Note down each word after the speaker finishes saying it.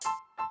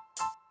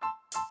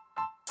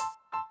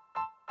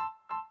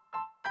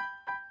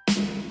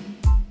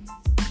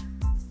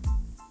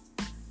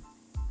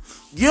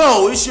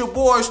Yo, it's your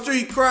boy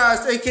Street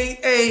Christ,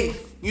 aka,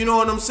 you know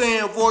what I'm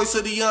saying, voice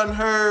of the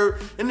unheard,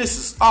 and this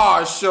is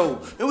our show,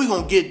 and we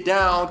gonna get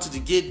down to the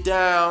get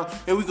down,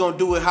 and we gonna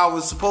do it how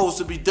it's supposed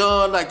to be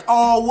done, like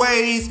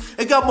always.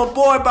 I got my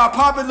boy by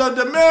popular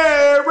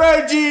demand,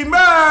 Reggie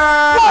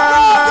Mack.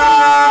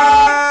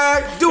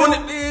 Doing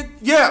it big.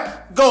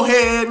 Yeah, go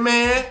ahead,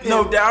 man.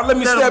 No doubt. Let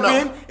me step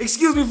in.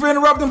 Excuse me for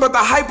interrupting, but the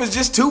hype is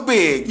just too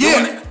big.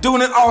 Yeah.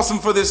 Doing it awesome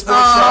for this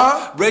sports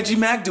show. Reggie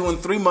Mack doing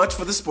 3 much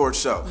for the sports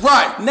show.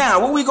 Right. Now,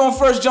 what we gonna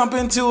first jump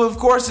into, of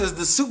course, is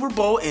the Super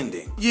Bowl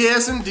ending.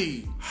 Yes,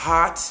 indeed.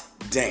 Hot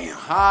damn.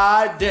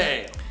 Hot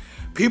damn.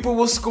 People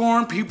were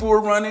scoring, people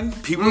were running,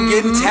 people were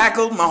getting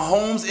tackled.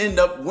 Mahomes ended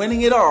up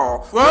winning it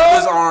all with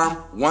his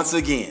arm once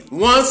again.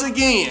 Once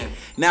again.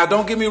 Now,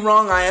 don't get me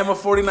wrong, I am a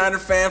 49er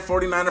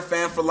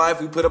fan for life.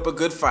 We put up a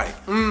good fight.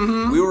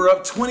 We were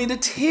up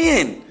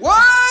 20-10.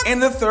 What? In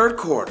the third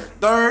quarter.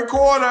 Third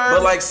quarter.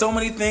 But like so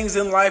many things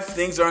in life,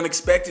 things are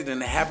unexpected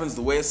and it happens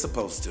the way it's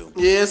supposed to.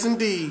 Yes,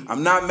 indeed.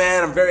 I'm not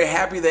mad. I'm very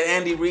happy that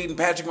Andy Reid and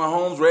Patrick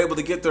Mahomes were able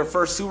to get their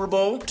first Super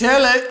Bowl.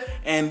 Tell it.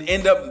 And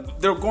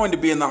they're going to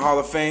be in the Hall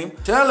of Fame.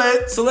 Tell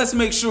it. So let's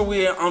make sure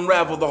we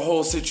unravel the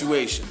whole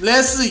situation.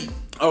 Let's see.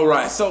 All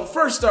right, so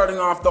first starting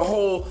off, the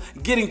whole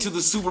getting to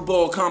the Super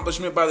Bowl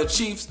accomplishment by the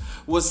Chiefs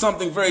was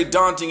something very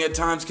daunting at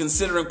times,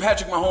 considering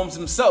Patrick Mahomes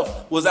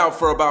himself was out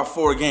for about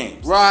 4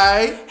 games.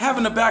 Right.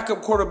 Having a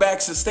backup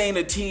quarterback sustain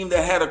a team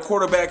that had a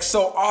quarterback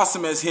so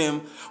awesome as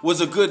him was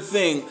a good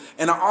thing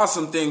and an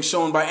awesome thing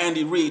shown by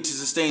Andy Reid to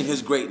sustain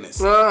his greatness.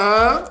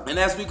 And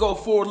as we go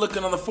forward,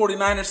 looking on the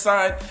 49ers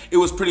side, it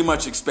was pretty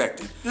much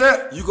expected.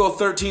 Yeah. You go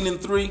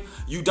 13-3,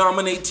 you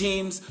dominate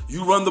teams,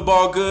 you run the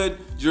ball good,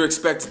 you're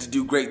expected to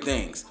do great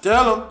things.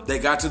 Tell them. They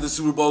got to the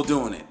Super Bowl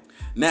doing it.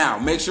 Now,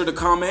 make sure to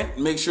comment,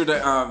 make sure to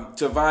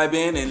vibe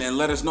in and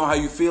let us know how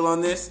you feel on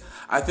this.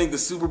 I think the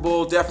Super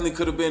Bowl definitely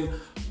could have been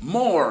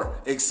more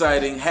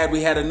exciting had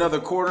we had another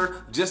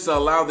quarter just to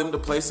allow them to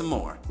play some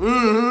more.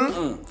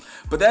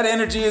 But that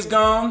energy is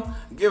gone.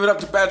 Give it up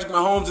to Patrick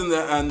Mahomes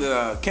and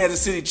the Kansas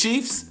City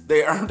Chiefs.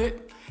 They earned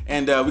it.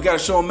 And we got to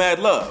show them mad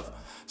love.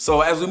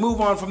 So as we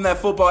move on from that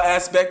football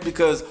aspect,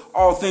 because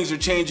all things are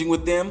changing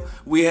with them,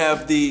 we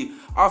have the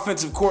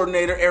offensive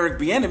coordinator Eric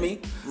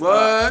Bieniemy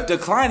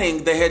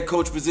declining the head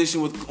coach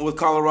position with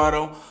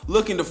Colorado,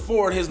 looking to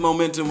forward his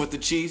momentum with the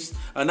Chiefs,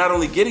 not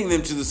only getting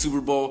them to the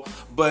Super Bowl,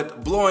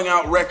 but blowing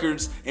out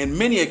records in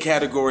many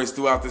categories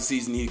throughout the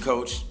season he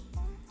coached.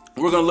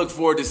 We're going to look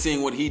forward to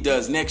seeing what he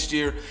does next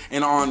year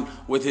and on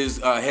with his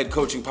head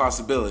coaching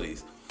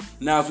possibilities.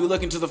 Now, if we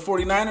look into the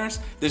 49ers,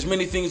 there's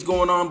many things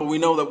going on, but we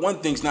know that one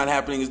thing's not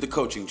happening is the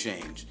coaching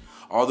change.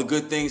 All the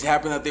good things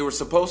happened that they were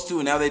supposed to,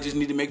 and now they just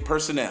need to make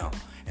personnel.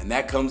 And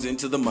that comes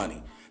into the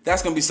money.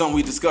 That's going to be something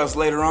we discuss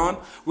later on.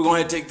 We're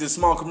going to take this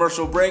small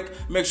commercial break.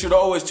 Make sure to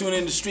always tune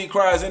in to Street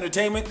Cries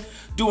Entertainment.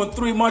 Doing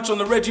 3 much on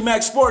the Reggie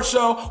Mack Sports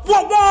Show.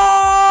 What?